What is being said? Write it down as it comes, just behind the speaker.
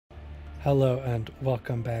Hello and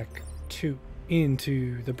welcome back to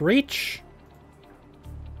Into the Breach.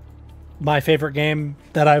 My favorite game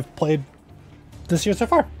that I've played this year so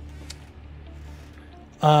far.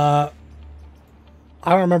 I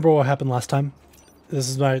don't remember what happened last time. This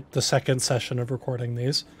is the second session of recording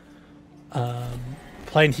these.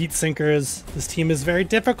 Playing Heat Sinkers. This team is very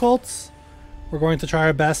difficult. We're going to try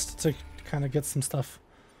our best to kind of get some stuff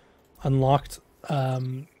unlocked.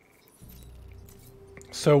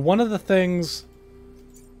 So one of the things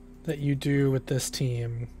that you do with this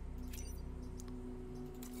team...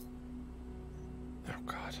 Oh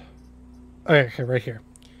god. Okay, right here.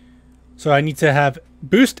 So I need to have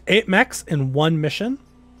boost 8 mechs in one mission,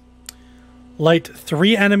 light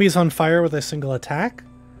 3 enemies on fire with a single attack,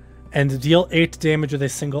 and deal 8 damage with a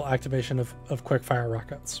single activation of quickfire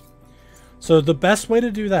rockets. So the best way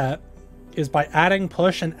to do that is by adding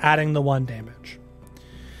push and adding the 1 damage.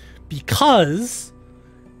 Because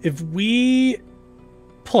if we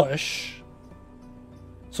push,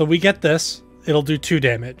 so we get this, it'll do 2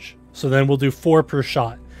 damage. So then we'll do 4 per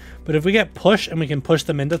shot. But if we get push and we can push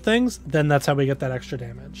them into things, then that's how we get that extra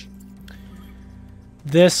damage.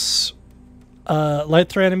 This light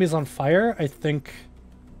 3 enemies on fire, I think,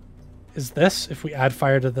 is this. If we add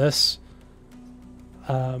fire to this,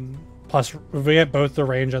 plus if we get both the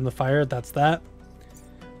range and the fire, that's that.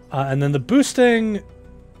 And then the boosting,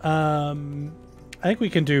 I think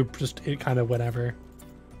we can do just it kind of whatever.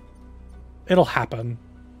 It'll happen.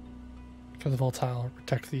 For the volatile,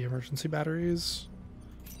 protect the emergency batteries.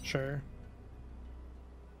 Sure.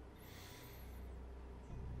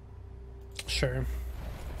 Sure.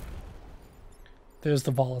 There's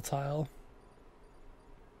the volatile.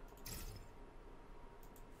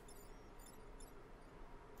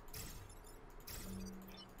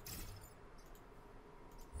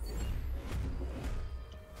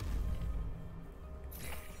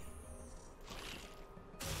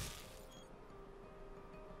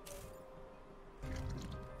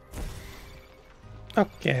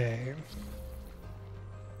 Okay.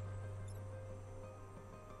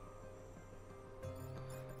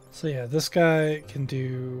 So yeah, this guy can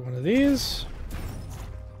do one of these.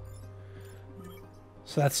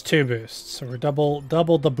 So that's 2 boosts. So we're double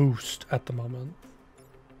the boost at the moment.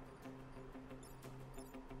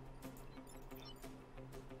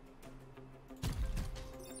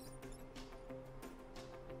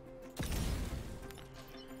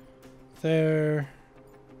 There.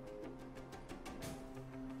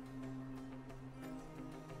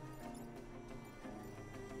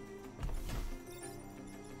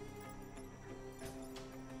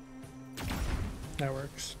 That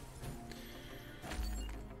works.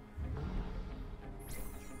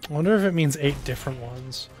 I wonder if it means 8 different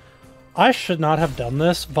ones. I should not have done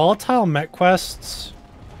this. Volatile mech quests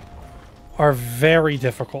are very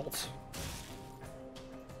difficult.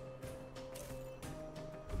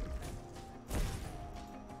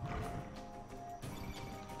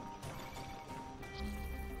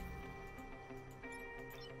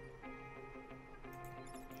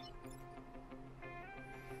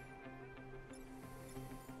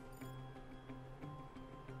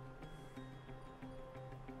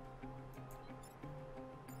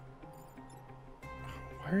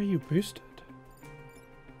 Why are you boosted?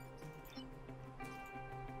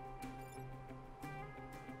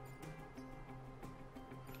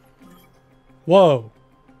 Whoa.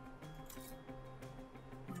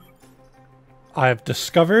 I've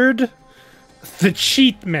discovered the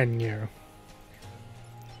cheat menu.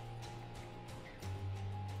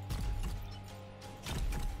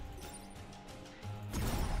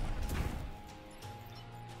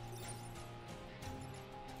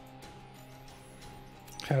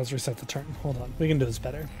 Okay, let's reset the turn. Hold on. We can do this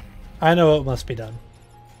better. I know what must be done.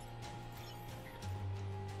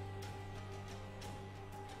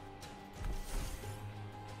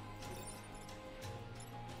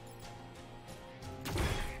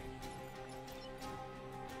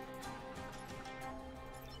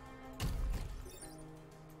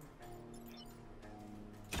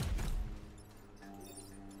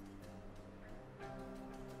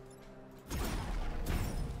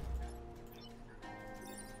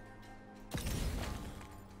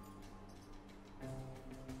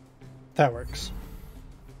 That works.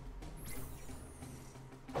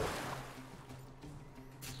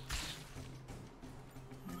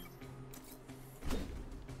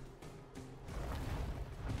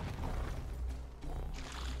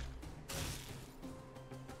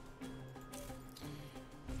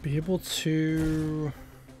 Be able to...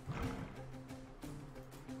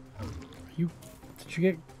 Did you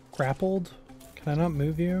get grappled? Can I not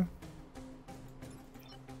move you?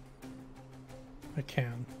 I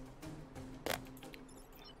can.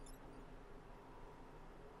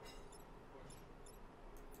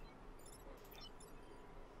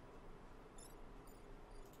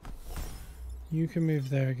 You can move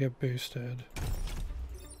there, get boosted.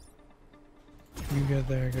 You get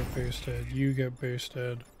there, get boosted. You get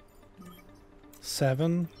boosted.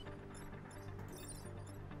 7.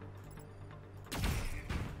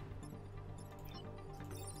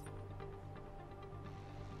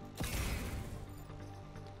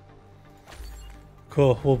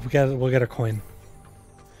 Cool. We'll get a coin.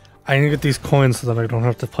 I need to get these coins so that I don't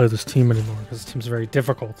have to play this team anymore because this team's very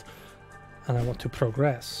difficult, and I want to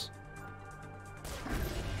progress.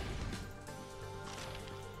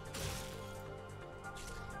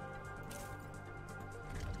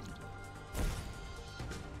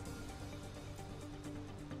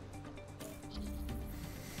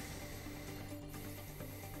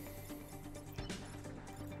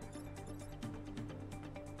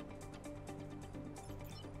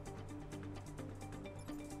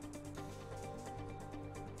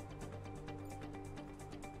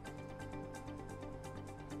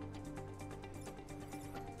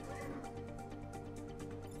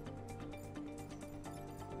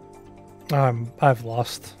 I've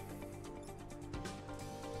lost.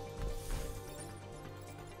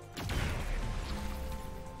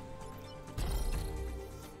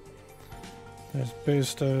 There's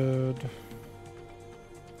boosted.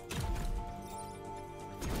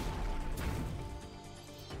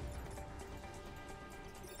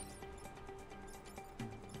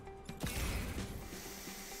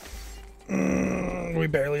 We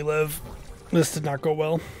barely live. This did not go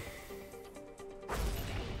well.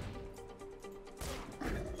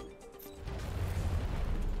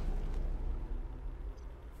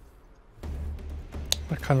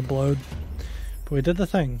 That kind of blowed. But we did the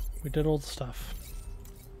thing. We did all the stuff.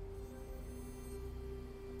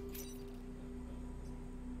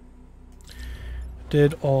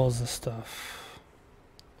 Did all the stuff.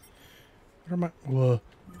 What are my... Whoa.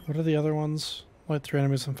 What are the other ones? Light 3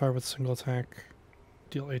 enemies on fire with single attack.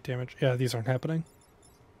 Deal 8 damage. Yeah, these aren't happening.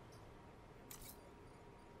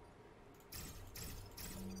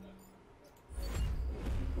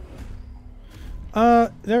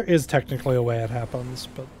 There is technically a way it happens,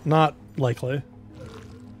 but not likely.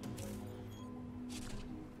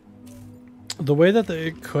 The way that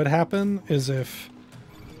it could happen is if,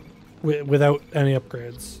 without any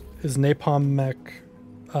upgrades, is Napalm Mech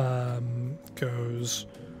goes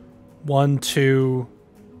 1, 2,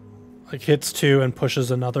 like hits 2 and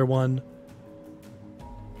pushes another one.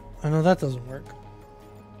 I know that doesn't work.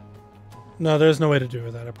 No, there's no way to do it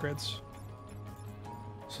without upgrades.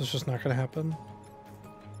 So it's just not going to happen.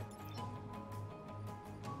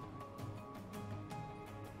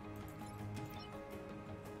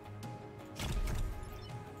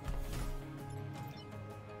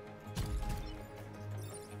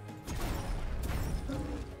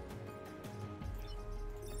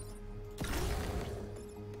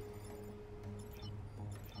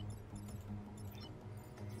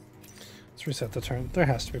 Let's reset the turn. There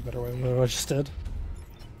has to be a better way than what I just did.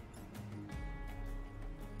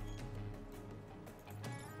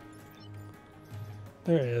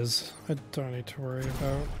 There is. I don't need to worry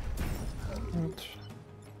about that.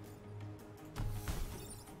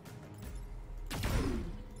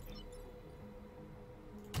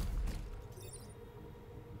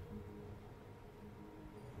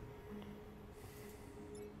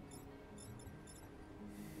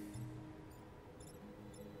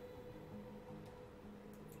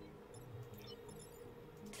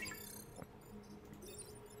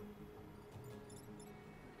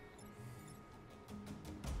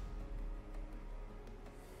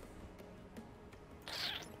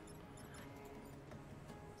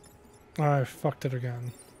 I fucked it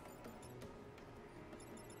again.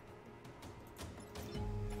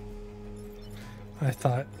 I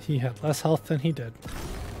thought he had less health than he did.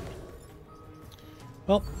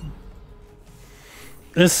 Well,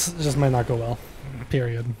 this just might not go well.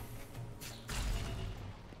 Period.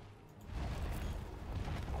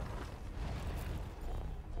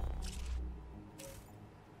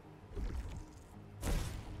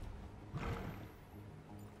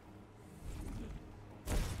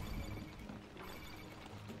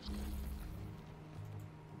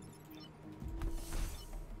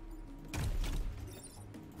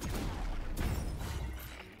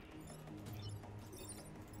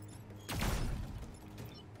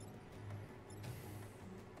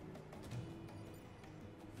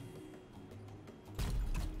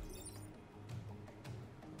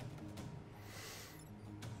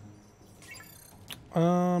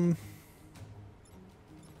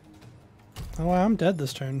 Oh, I'm dead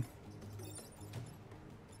this turn.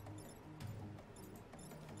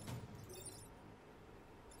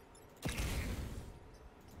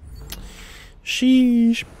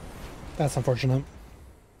 Sheesh. That's unfortunate.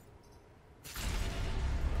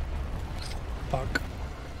 Fuck.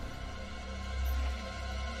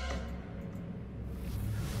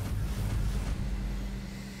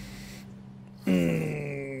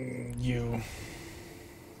 You.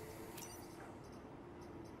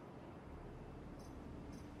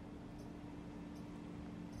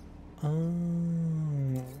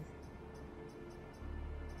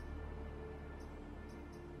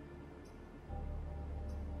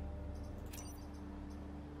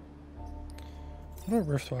 What are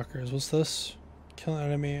Riftwalkers? What's this? Kill an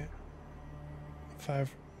enemy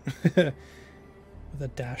 5 with a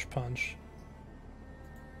dash punch.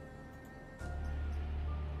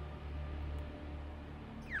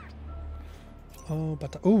 Oh,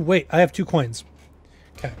 but oh wait, I have 2 coins.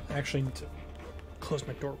 Okay, I actually need to close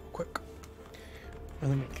my door real quick.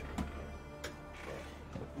 And then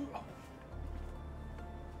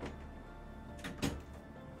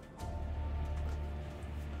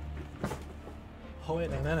oh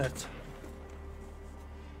wait a minute.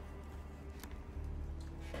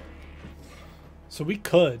 So we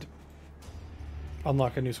could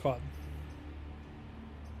unlock a new squad.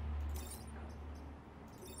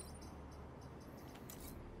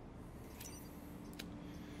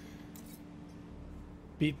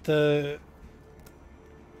 Beat the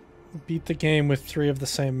game with 3 of the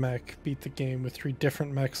same mech. Beat the game with 3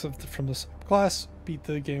 different mechs from the same class. Beat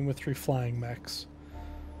the game with 3 flying mechs.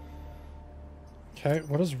 Okay,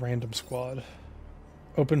 what is random squad?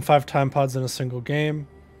 Open 5 time pods in a single game.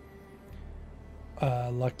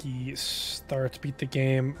 Lucky start. Beat the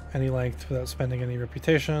game any length without spending any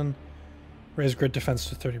reputation. Raise grid defense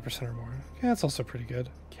to 30% or more. Yeah, that's also pretty good.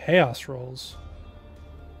 Chaos rolls.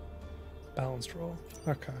 Balanced roll.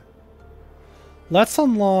 Okay. Let's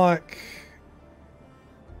unlock.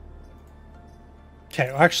 Okay,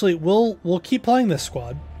 actually, we'll keep playing this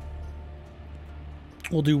squad.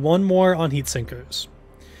 We'll do 1 more on heat sinkers.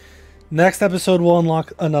 Next episode, we'll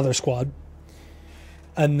unlock another squad,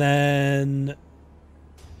 and then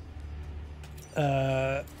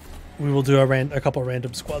we will do a couple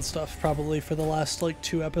random squad stuff probably for the last like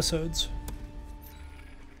 2 episodes.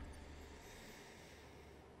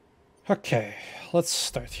 Okay, let's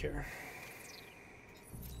start here.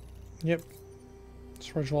 Yep.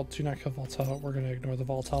 Storage vault, do not kill volatile. We're going to ignore the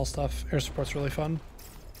volatile stuff. Air support's really fun.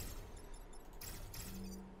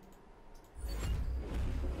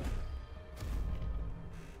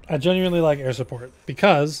 I genuinely like air support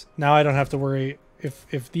because now I don't have to worry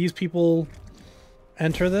if these people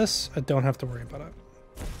enter this, I don't have to worry about it.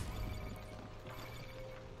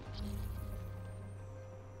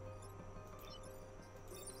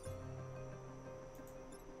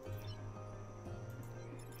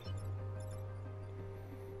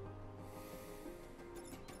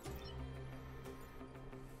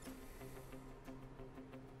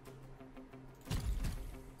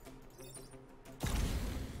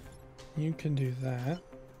 You can do that.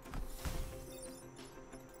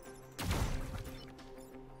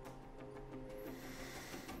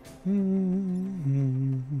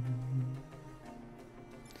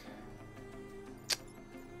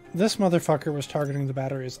 This motherfucker was targeting the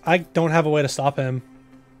batteries. I don't have a way to stop him.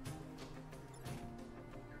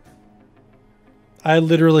 I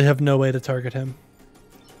literally have no way to target him.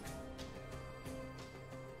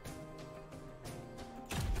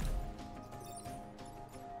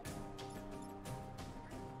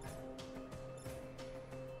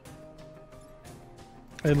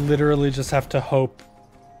 I literally just have to hope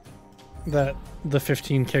that the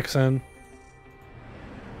 15 kicks in.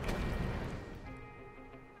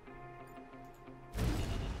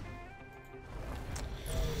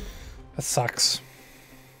 That sucks.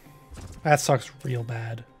 That sucks real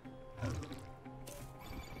bad.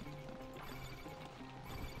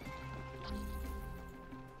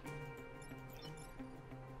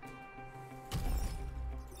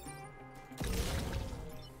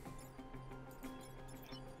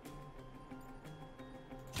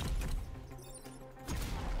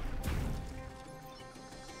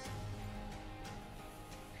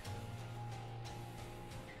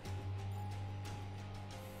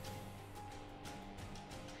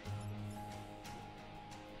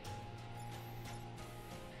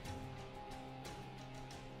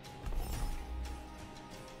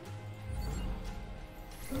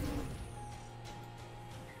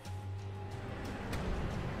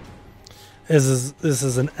 This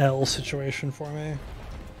is an L situation for me.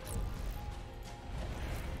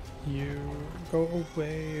 You go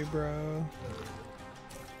away, bro.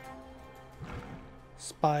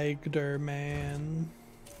 Spider-Man.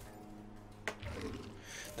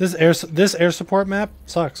 This air support map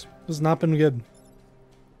sucks. This has not been good.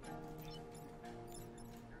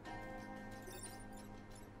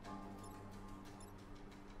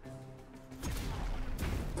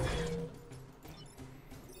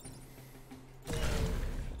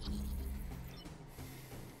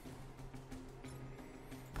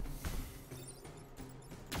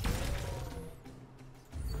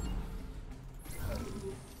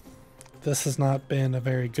 This has not been a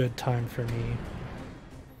very good time for me.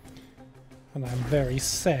 And I'm very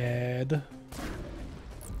sad.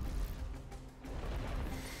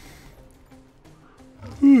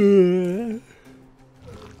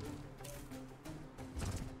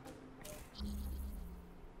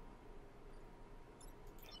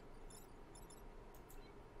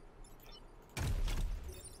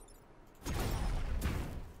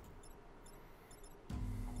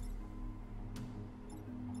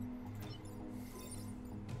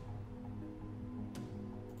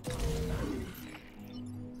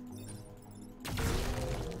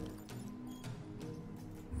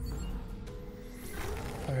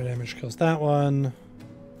 Fire damage kills that one.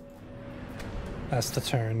 That's the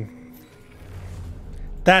turn.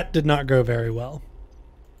 That did not go very well.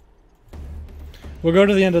 We'll go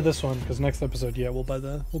to the end of this one because next episode, yeah, we'll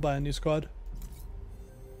buy a new squad.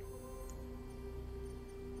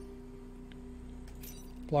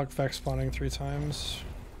 Block Vex spawning 3 times.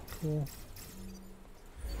 Cool.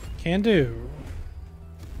 Can do.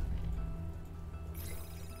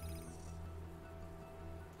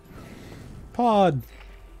 Pod.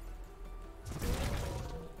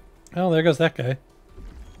 Oh, there goes that guy.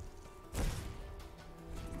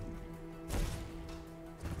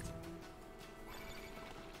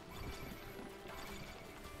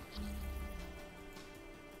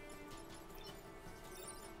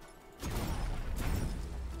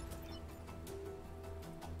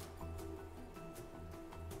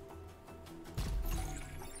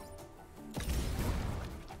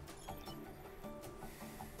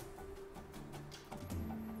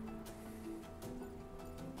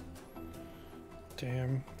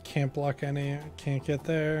 Damn, can't block any, can't get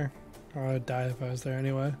there. Or I'd die if I was there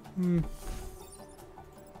anyway.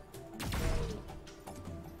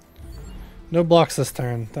 No blocks this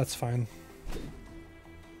turn, that's fine.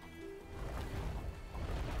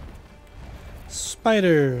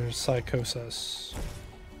 Spider Psychosis.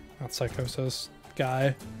 Not Psychosis,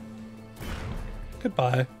 guy.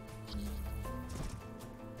 Goodbye.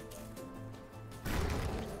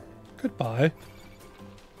 Goodbye.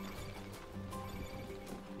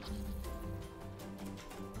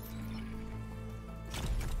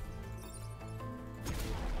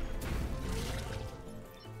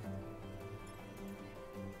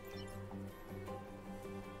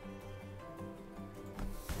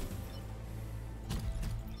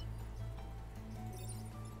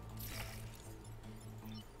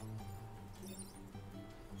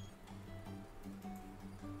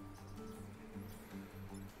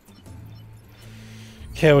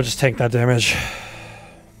 Okay, we'll just take that damage.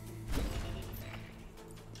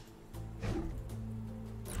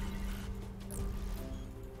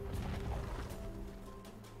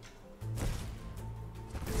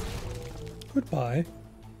 Goodbye.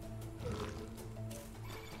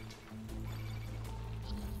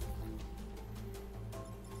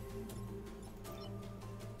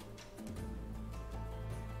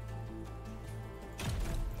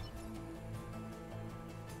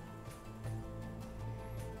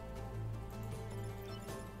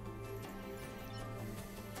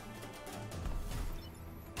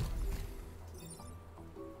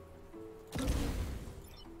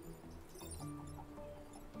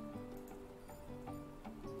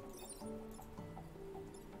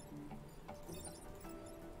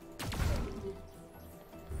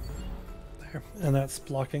 And that's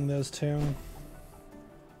blocking those two.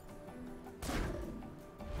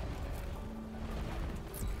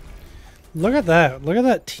 Look at that. Look at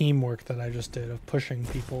that teamwork that I just did of pushing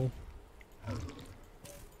people.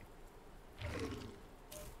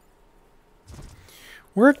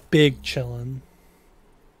 We're big chillin'.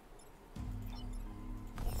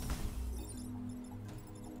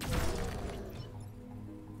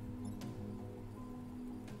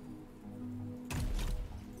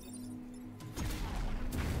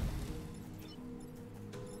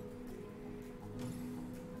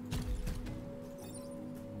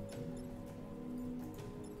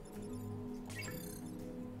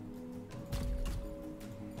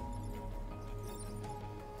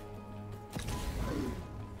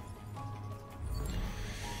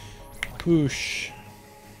 Whoosh.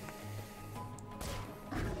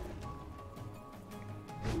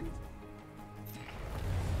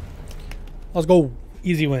 Let's go.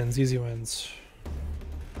 Easy wins, easy wins.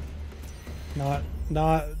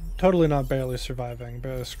 Totally not barely surviving,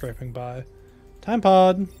 barely scraping by. Time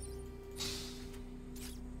pod.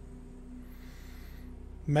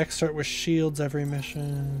 Mechs start with shields every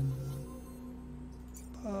mission.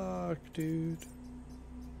 Fuck, dude.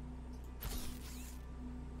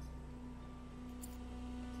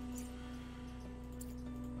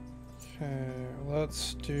 Okay,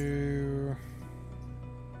 let's do...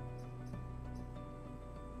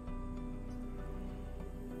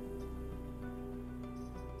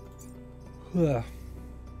 Ugh.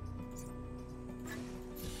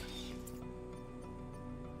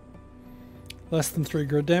 Less than 3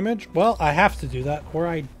 grid damage? Well, I have to do that or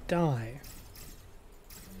I die.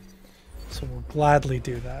 So we'll gladly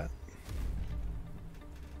do that.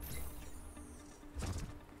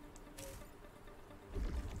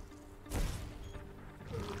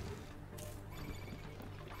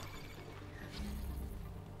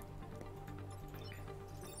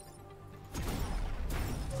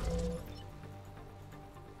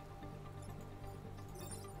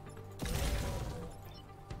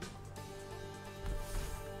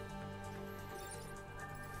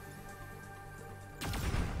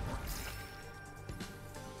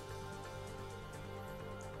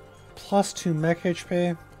 Plus 2 mech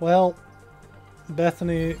HP. Well,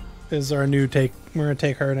 Bethany is our new take. We're gonna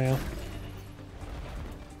take her now.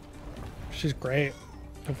 She's great.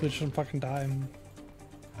 Hopefully she doesn't fucking die.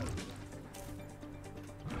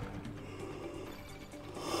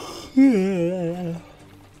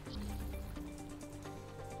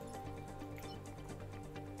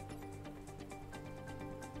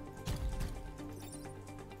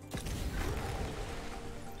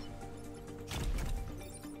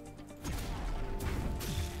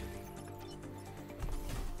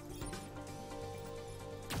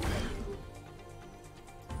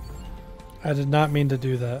 I did not mean to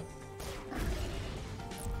do that.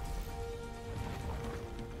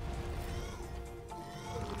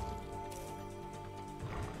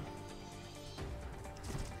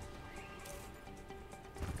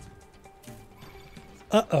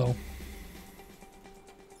 Uh-oh.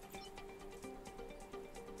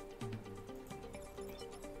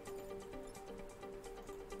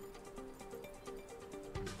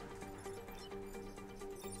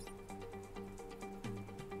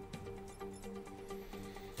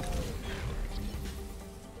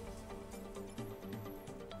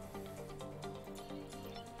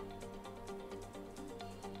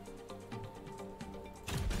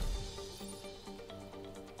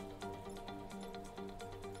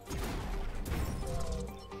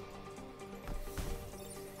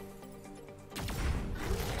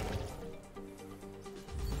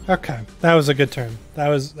 Okay, that was a good turn. That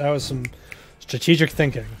was some strategic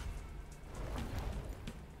thinking.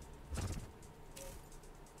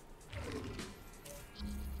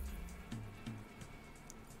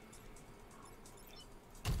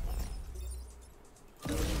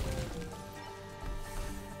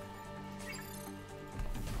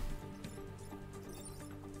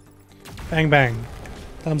 Bang bang.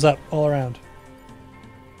 Thumbs up all around.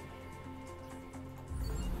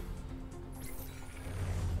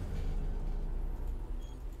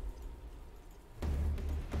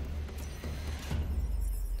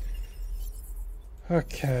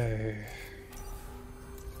 Okay.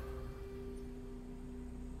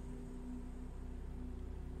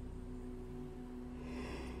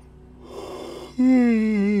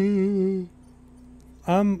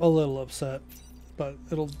 I'm a little upset, but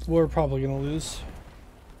we're probably gonna lose.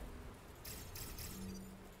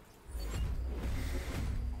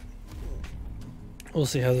 We'll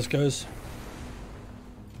see how this goes.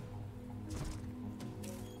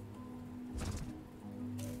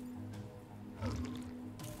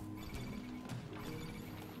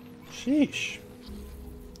 Sheesh.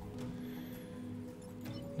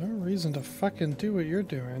 No reason to fucking do what you're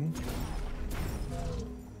doing.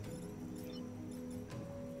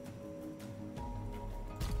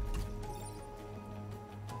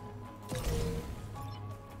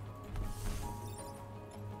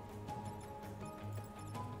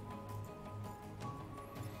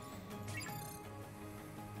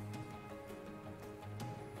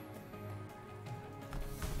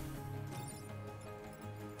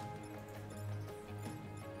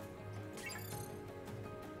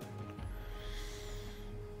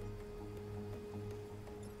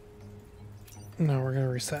 No, we're gonna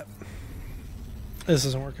reset. This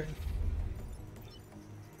isn't working.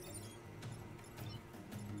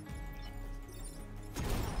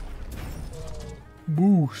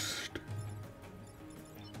 Boost.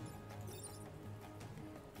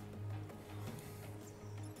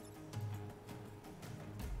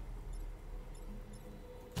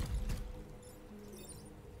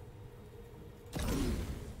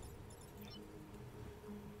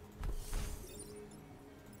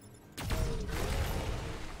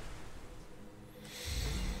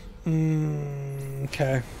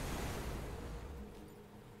 Okay.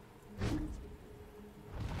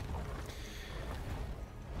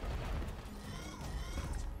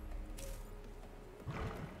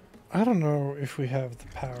 I don't know if we have the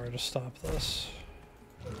power to stop this.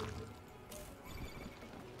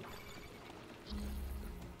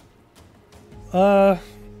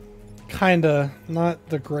 Kinda. Not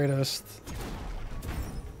the greatest.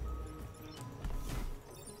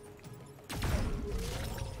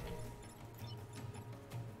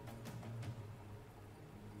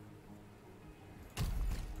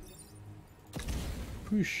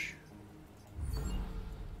 Whoosh.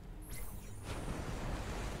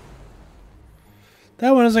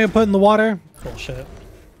 That one isn't gonna put in the water? Bullshit.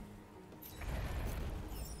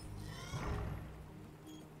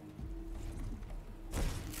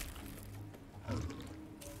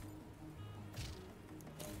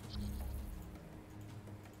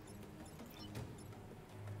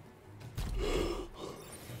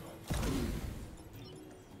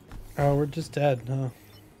 Oh, we're just dead, huh?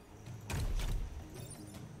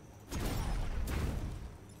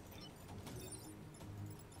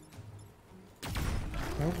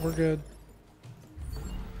 Oh, we're good.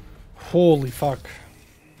 Holy fuck.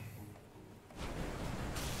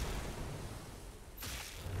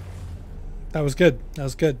 That was good. That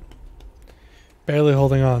was good. Barely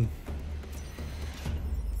holding on.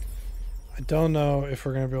 I don't know if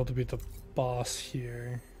we're going to be able to beat the boss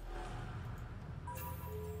here.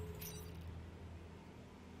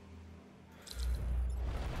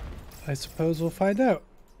 I suppose we'll find out.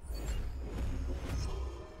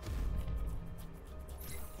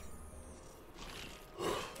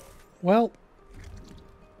 Well,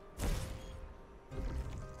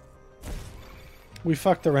 we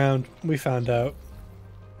fucked around. We found out.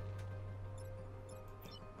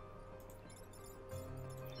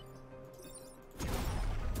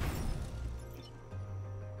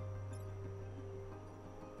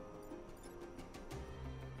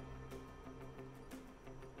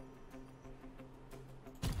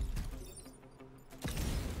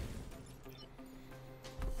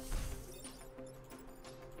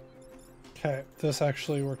 Okay, this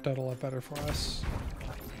actually worked out a lot better for us.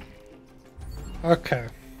 Okay.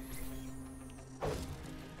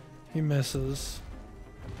 He misses.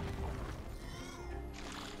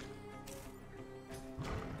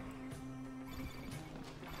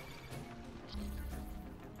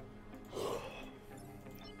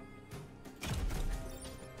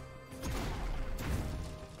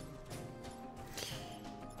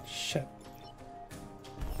 Shit.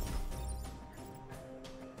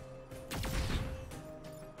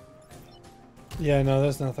 Yeah, no,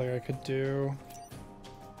 there's nothing I could do.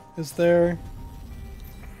 Is there?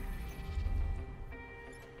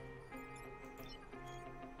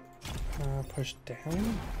 Push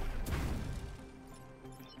down?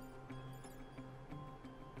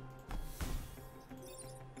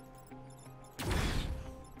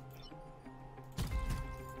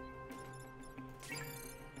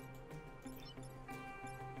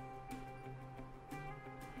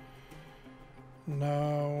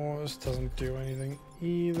 No, this doesn't do anything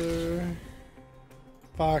either.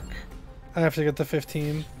 Fuck. I have to get the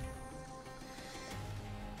 15.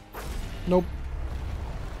 Nope.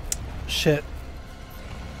 Shit.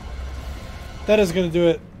 That is going to do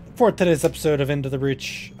it for today's episode of Into the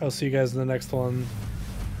Breach. I'll see you guys in the next one.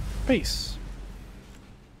 Peace.